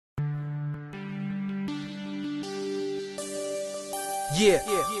Yeah.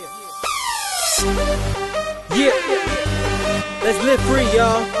 Yeah. Let's live free,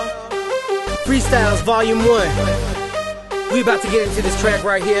 y'all. Freestyles Volume 1. We about to get into this track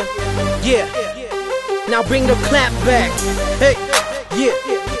right here. Yeah. Now bring the clap back. Hey. Yeah.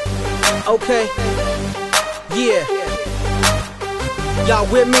 Okay. Yeah.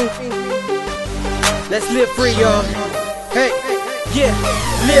 Y'all with me? Let's live free, y'all. Hey. Yeah,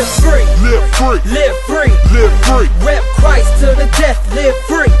 live free, live free, live free, live free. Rep Christ to the death, live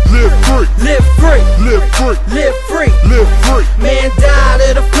free, live free, live free, live free, live free, live free. Man died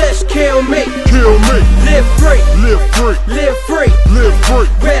of the flesh, kill me, kill me. Live free, live free, live free, live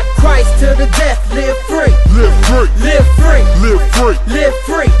free. Rep Christ to the death, live free, live free, live free, live free, live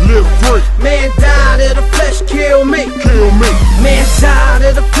free, live free. Man died of the flesh, kill me, kill me. Man died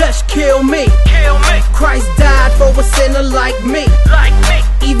of the flesh, kill me, kill me. Christ died for a sinner like me.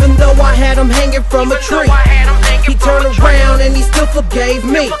 Even though I had him hanging from a tree, he turned around and he still forgave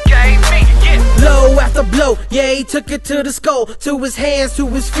me. Blow after blow, yeah, he took it to the skull, to his hands, to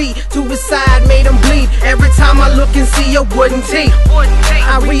his feet, to his side, made him bleed. Every time I look and see a wooden teeth,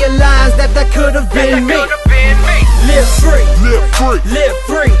 I realized that could have been me. Live free, live free, live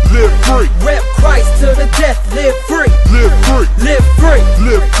free, live free. Rep Christ to the death, live free, live free, live free,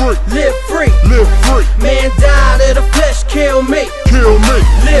 live free, live free, live free. Man died of the flesh, kill me, kill me.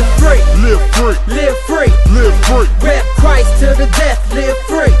 Live free, live free, live free, live free. Rep Christ to the death, live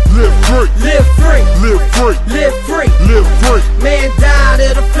free, live free, live free, live free, live free, live free. Man died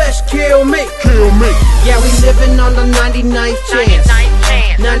of the flesh, kill me, kill me. Yeah, we living on the 99th chance.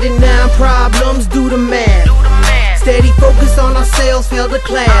 99 problems, do the math. Steady focus on ourselves, fail the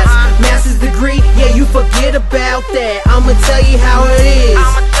class. Master's degree, yeah, you forget about that. I'ma tell you how it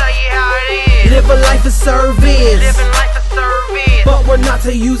is. Live a life of service. But we're not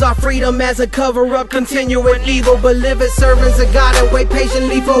to use our freedom as a cover-up, continuing evil, but live as servants of God and wait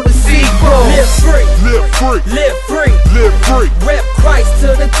patiently for the sequel. Live free, live free, live free, live free. Rep Christ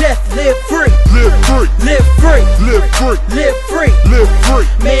to the death, live free, live free, live free, live free, live free, live free.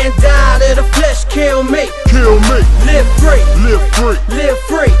 Man died of the flesh, kill me, kill me. Live free, live free, live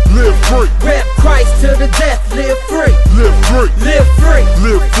free, live free. Rep Christ to the death, live free, live free, live free,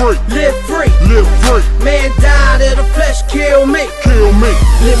 live free, live free, live free. Man died of the flesh, kill me, kill me.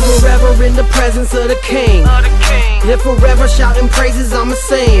 Live forever in the presence of the King. Live forever shouting praises, I'ma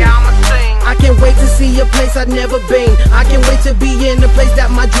sing. I can't wait to see a place I've never been. I can't wait to be in a place that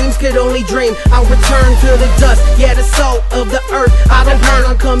my dreams could only dream. I'll return to the dust, yeah, the salt of the earth. I don't plan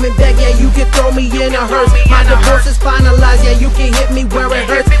on coming back, yeah, you can throw me in a hearse. My divorce is finalized, yeah, you can hit me where it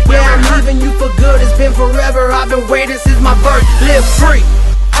hurts. Yeah, I'm leaving you for good, it's been forever. I've been waiting since my birth. Live free,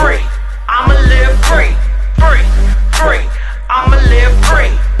 free, I'ma live free, free, free, I'ma live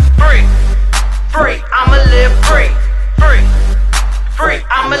free, free, free, I'ma live free, free, free,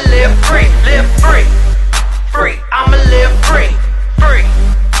 I'ma live free, live free, free, I'ma live free, free,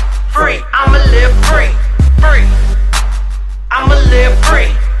 free, I'ma live free, free, I'ma live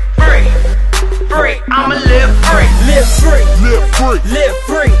free, free, free, I'ma live free, live free, live free, live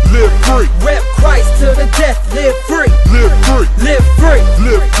free, live free. Rep Christ to the death, live free, live free, live free,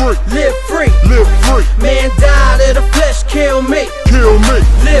 live free, live free, live free. Man died of the flesh, kill me, kill me.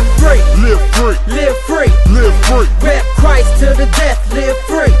 live free, live free, live free, live free. Rep Christ to the death, live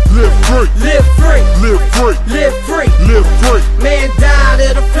free, live free, live free, live free, live free, live free. Man died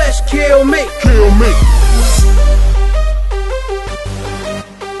of the flesh, kill me, kill me.